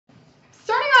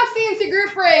into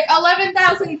group break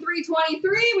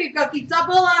 11,323. We've got the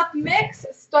double up mix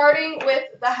starting with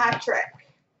the hat trick.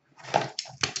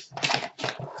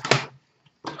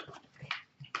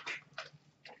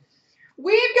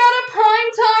 We've got a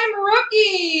primetime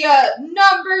rookie,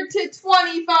 numbered to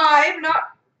 25, not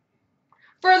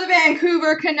for the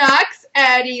Vancouver Canucks,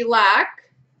 Eddie Lack.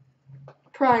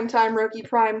 Primetime rookie,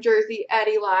 prime jersey,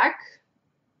 Eddie Lack.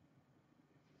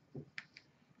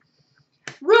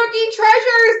 Rookie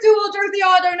Treasures, dual jersey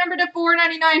auto, number to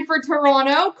 499 for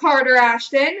Toronto, Carter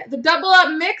Ashton. The double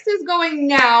up mix is going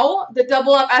now. The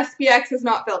double up SPX is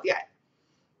not filled yet.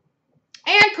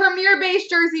 And Premier base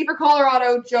jersey for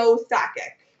Colorado, Joe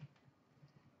Sakic.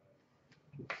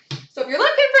 So if you're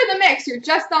looking for the mix, you're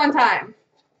just on time.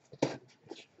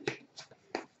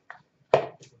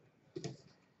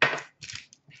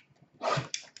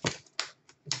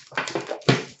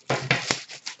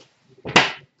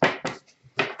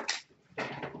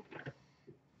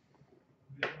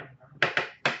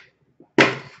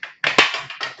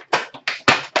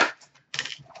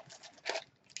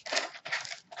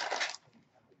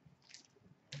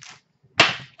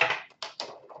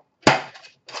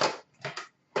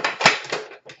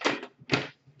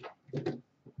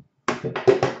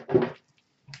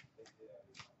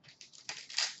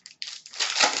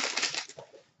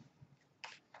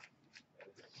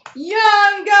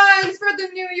 Young Guns for the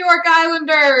New York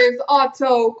Islanders,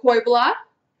 Otto Koivula.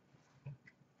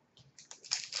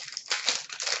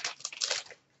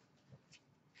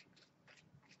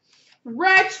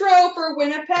 Retro for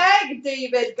Winnipeg,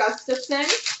 David Gustafson.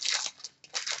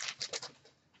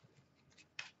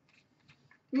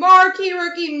 Marquee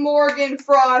rookie, Morgan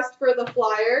Frost for the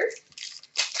Flyers.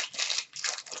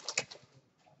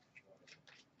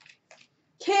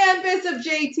 Canvas of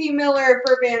JT Miller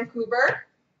for Vancouver.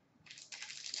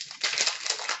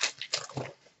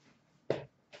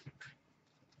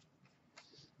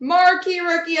 Marquee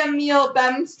rookie, Emil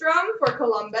Bemstrom for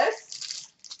Columbus.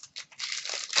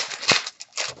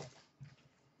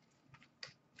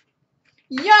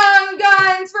 Young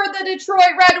Guns for the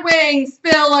Detroit Red Wings,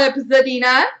 Philip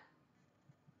Zadina.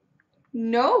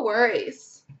 No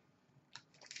worries.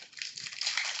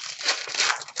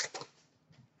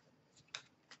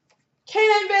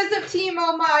 Canvas of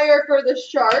Timo Meier for the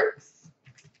Sharks.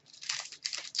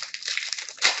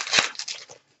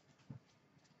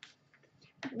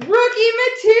 Rookie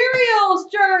Materials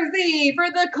jersey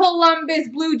for the Columbus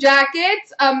Blue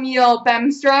Jackets, Emil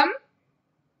Bemstrom.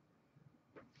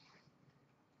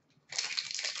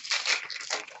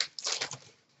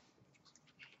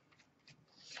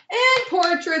 And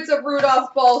portraits of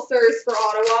Rudolph Balcers for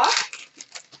Ottawa.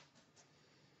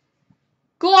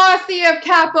 Glossy of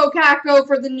Capo Caco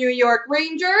for the New York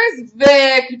Rangers.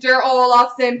 Victor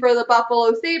Olofsson for the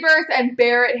Buffalo Sabres. And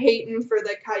Barrett Hayton for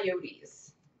the Coyotes.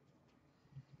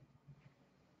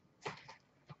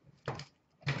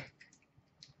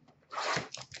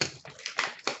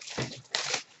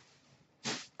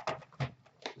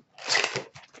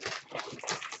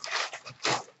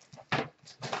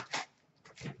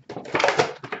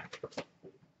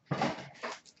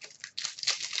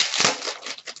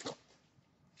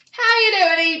 How you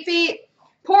doing, 8 feet?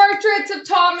 Portraits of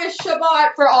Thomas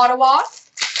Chabot for Ottawa.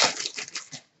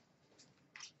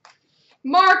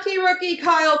 Marquee rookie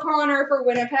Kyle Connor for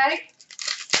Winnipeg.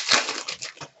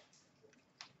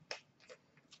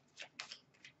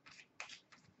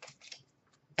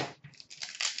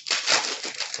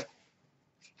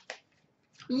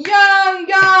 Young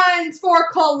Guns for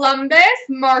Columbus,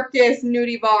 Marcus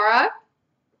Nudivara.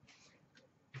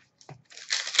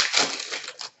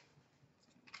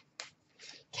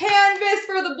 Canvas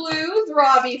for the Blues,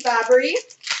 Robbie Fabry.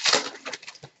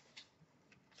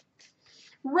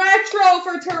 Retro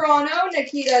for Toronto,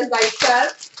 Nikita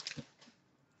Zaitsev.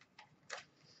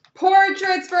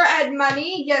 Portraits for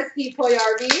Edmonton, Jesse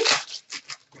Puljujarvi.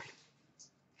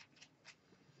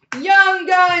 Young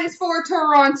Guns for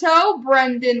Toronto,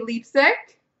 Brendan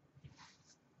Leipsic.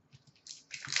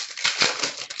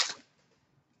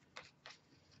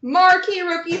 Marquee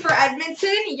rookie for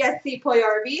Edmonton, Jesse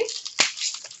Puljujarvi.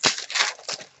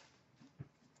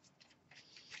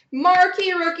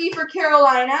 Marquee rookie for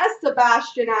Carolina,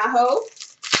 Sebastian Aho.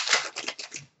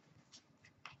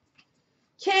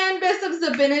 Canvas of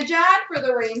Zibanejad for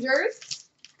the Rangers.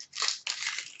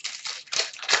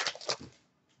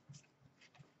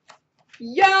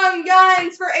 Young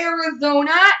Guns for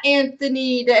Arizona,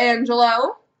 Anthony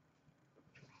DeAngelo.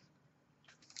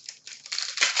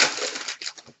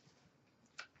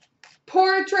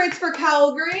 Portraits for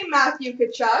Calgary, Matthew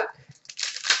Tkachuk.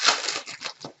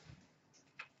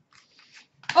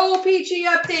 OPG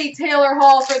update, Taylor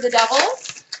Hall for the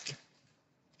Devils.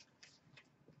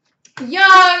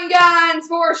 Young Guns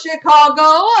for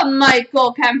Chicago,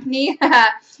 Michael Kempney.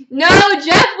 No,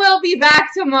 Jeff will be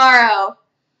back tomorrow.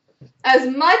 As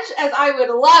much as I would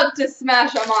love to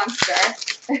smash a monster.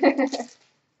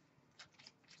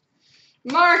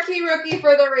 Marquee rookie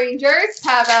for the Rangers,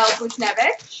 Pavel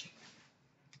Buchnevich.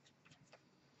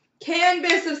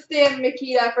 Canvas of Stan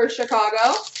Mikita for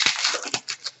Chicago.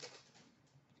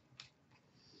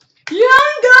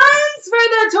 Young Guns for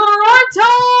the Toronto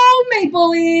Maple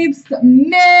Leafs,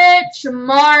 Mitch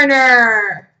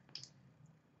Marner.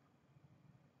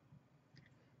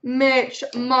 Mitch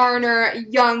Marner,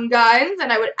 Young Guns,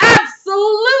 and I would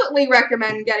absolutely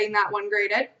recommend getting that one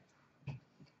graded.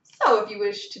 So if you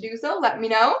wish to do so, let me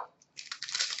know.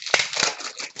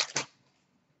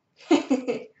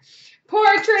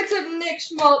 Portraits of Nick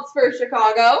Schmaltz for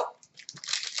Chicago.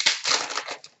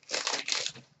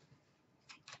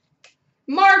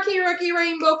 Marquee rookie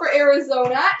rainbow for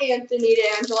Arizona, Anthony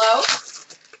DeAngelo.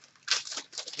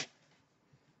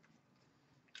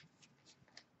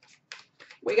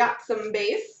 We got some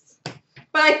base.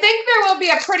 But I think there will be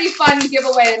a pretty fun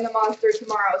giveaway in the monster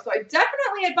tomorrow, so I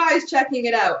definitely advise checking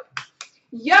it out.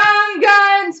 Young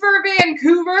Guns for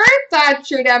Vancouver,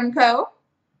 Thatcher Demko.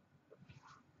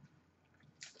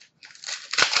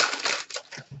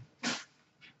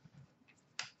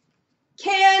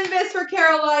 Canvas for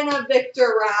Carolina,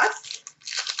 Victor Rask.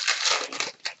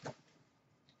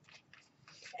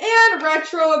 And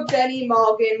retro of Benny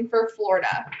Malgin for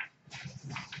Florida.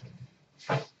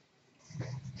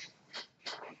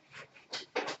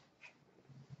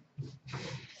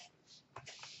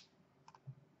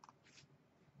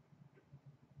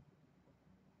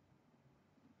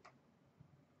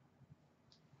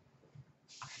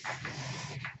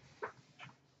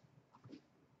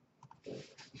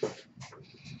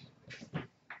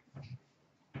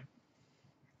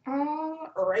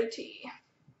 Alrighty.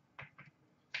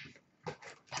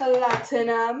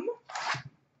 Platinum.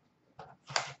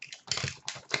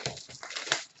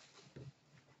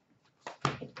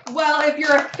 Well, if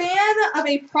you're a fan of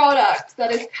a product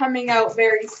that is coming out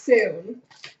very soon,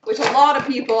 which a lot of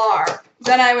people are,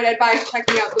 then I would advise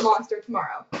checking out the monster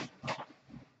tomorrow.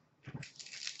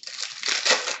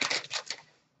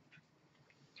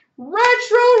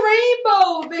 Retro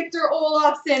Rainbow, Victor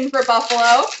Olofsson for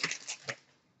Buffalo.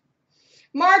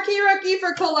 Marquee rookie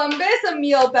for Columbus,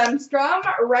 Emil Bemstrom.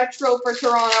 Retro for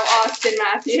Toronto, Austin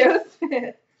Matthews.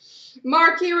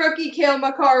 Marquee rookie, Cale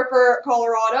Makar for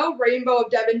Colorado. Rainbow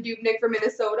of Devin Dubnyk for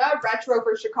Minnesota. Retro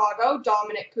for Chicago,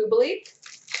 Dominic Kubalik.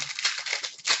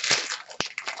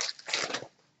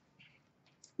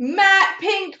 Matte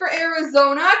pink for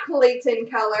Arizona, Clayton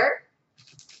Keller.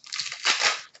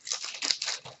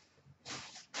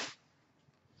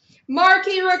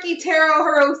 Marquee rookie Taro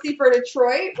Hirose for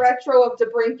Detroit. Retro of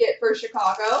DeBrincat for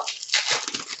Chicago.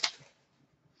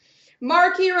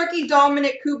 Marquee rookie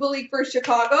Dominic Kubalik for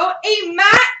Chicago. A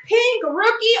matte pink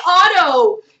rookie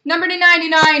auto. Number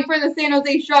 /99 for the San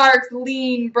Jose Sharks,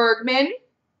 Lean Bergman.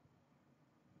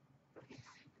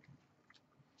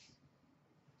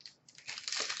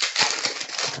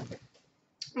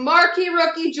 Marquee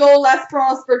rookie Joel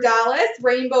L'Esperance for Dallas.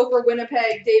 Rainbow for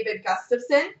Winnipeg, David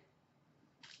Gustafson.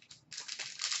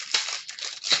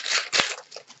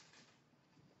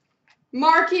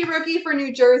 Marquee rookie for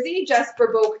New Jersey,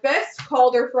 Jesper Boqvist.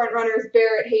 Calder frontrunners,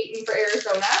 Barrett Hayton for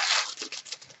Arizona.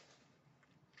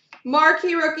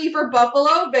 Marquee rookie for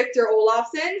Buffalo, Victor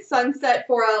Olofsson. Sunset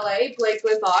for LA, Blake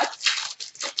Lizotte.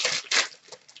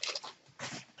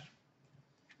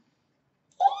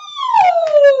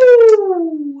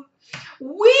 Ooh!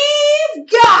 We've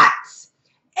got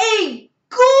a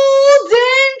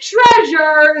Golden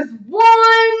Treasures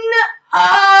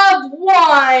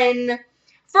 1/1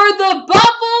 for the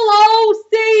Buffalo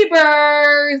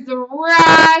Sabres,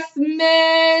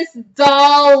 Rasmus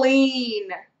Dahlin.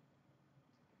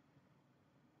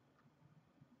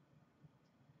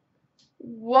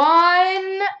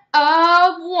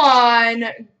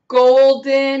 1/1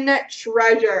 Golden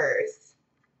Treasures.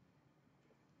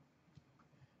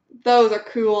 Those are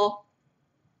cool.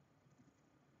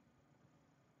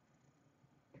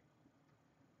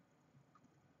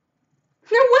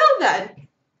 Well then.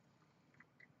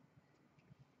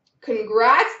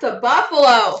 Congrats to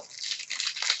Buffalo.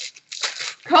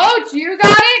 Coach, you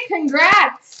got it?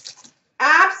 Congrats.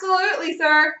 Absolutely,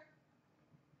 sir.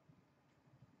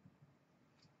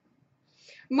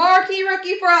 Marquee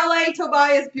rookie for LA,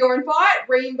 Tobias Bjornfot.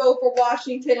 Rainbow for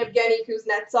Washington, Evgeny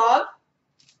Kuznetsov.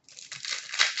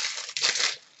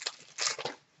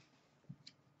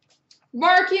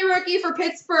 Marquee rookie for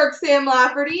Pittsburgh, Sam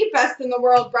Lafferty. Best in the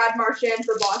world, Brad Marchand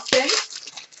for Boston.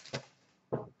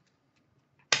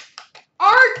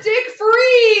 Cryptic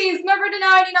Freeze, number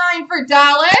 /99 for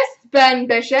Dallas, Ben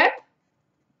Bishop.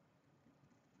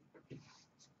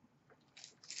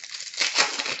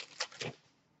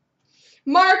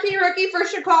 Marquee rookie for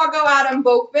Chicago, Adam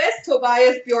Boqvist.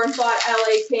 Tobias Bjornfot,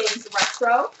 LA Kings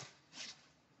retro.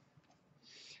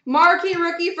 Marquee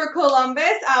rookie for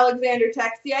Columbus, Alexander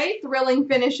Texier. Thrilling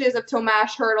finishes of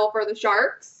Tomas Hertl for the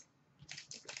Sharks.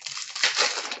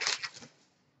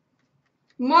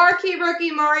 Marquee rookie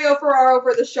Mario Ferraro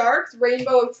for the Sharks.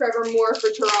 Rainbow of Trevor Moore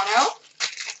for Toronto.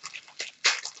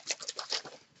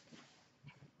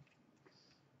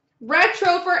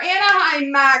 Retro for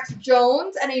Anaheim, Max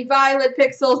Jones. And a Violet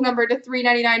Pixels number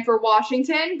 /399 for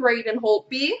Washington, Braden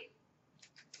Holtby.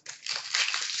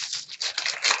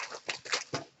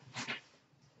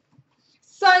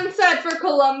 Sunset for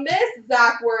Columbus,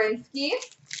 Zach Werenski.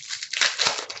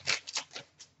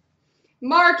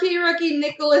 Marquee rookie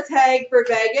Nicholas Hague for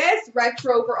Vegas.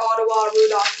 Retro for Ottawa,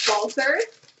 Rudolph Balcers.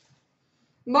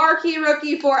 Marquee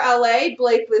rookie for LA,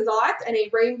 Blake Lizotte. And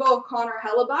a rainbow of Connor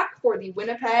Hellebuck for the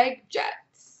Winnipeg Jets.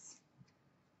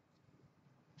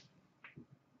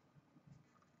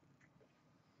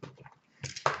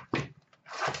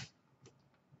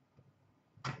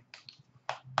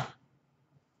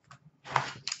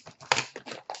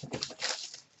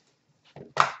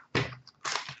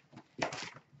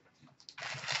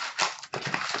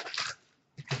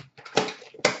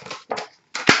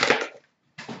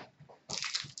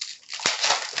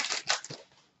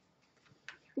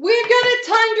 We've got a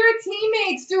Tundra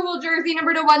Teammates dual jersey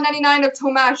number /199 of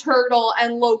Tomas Hertl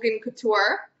and Logan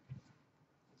Couture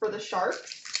for the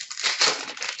Sharks.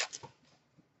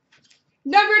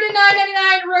 Number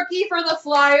 /999 rookie for the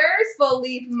Flyers,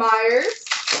 Philippe Myers.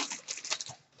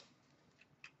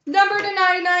 Number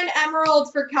 /99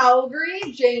 Emeralds for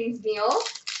Calgary, James Neal.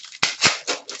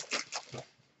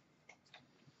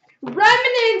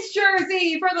 Remnants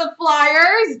jersey for the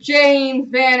Flyers, James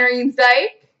Van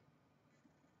Riemsdyk.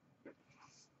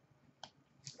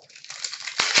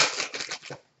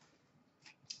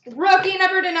 Rookie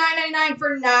number /999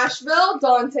 for Nashville,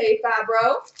 Dante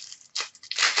Fabro.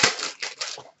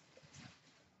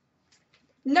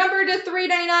 Number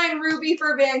 /399 Ruby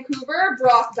for Vancouver,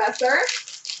 Brock Besser.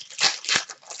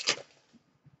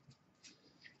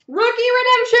 Rookie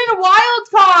Redemption Wild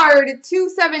Card,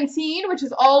 /217, which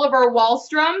is Oliver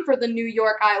Wahlstrom for the New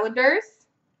York Islanders.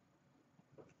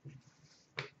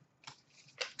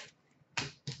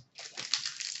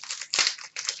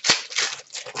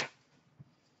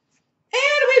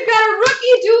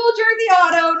 Rookie dual jersey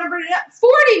auto, number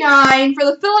 49 for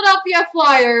the Philadelphia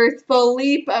Flyers,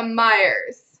 Philippe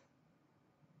Myers.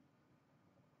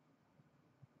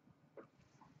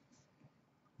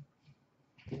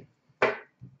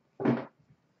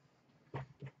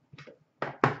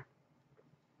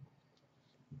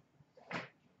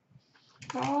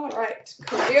 All right,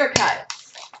 career cuts.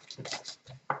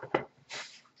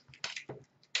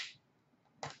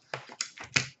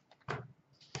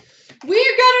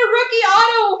 We've got a rookie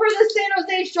auto for the San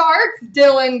Jose Sharks,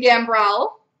 Dylan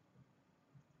Gambrell.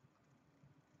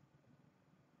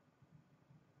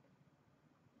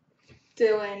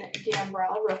 Dylan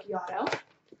Gambrell, rookie auto.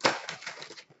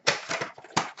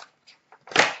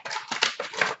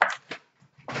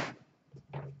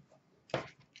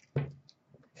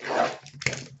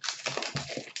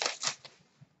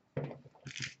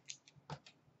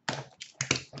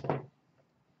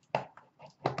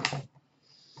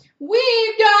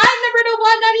 We've got number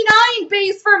 /199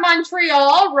 base for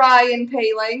Montreal, Ryan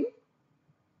Poehling.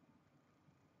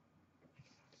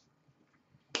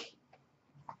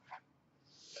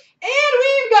 And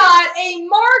we've got a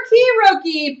marquee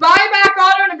rookie buyback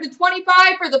auto number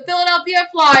 /25 for the Philadelphia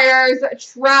Flyers,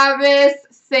 Travis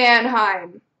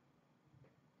Sanheim.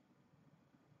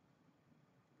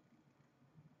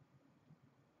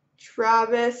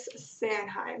 Travis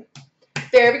Sanheim.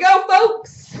 There we go,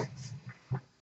 folks.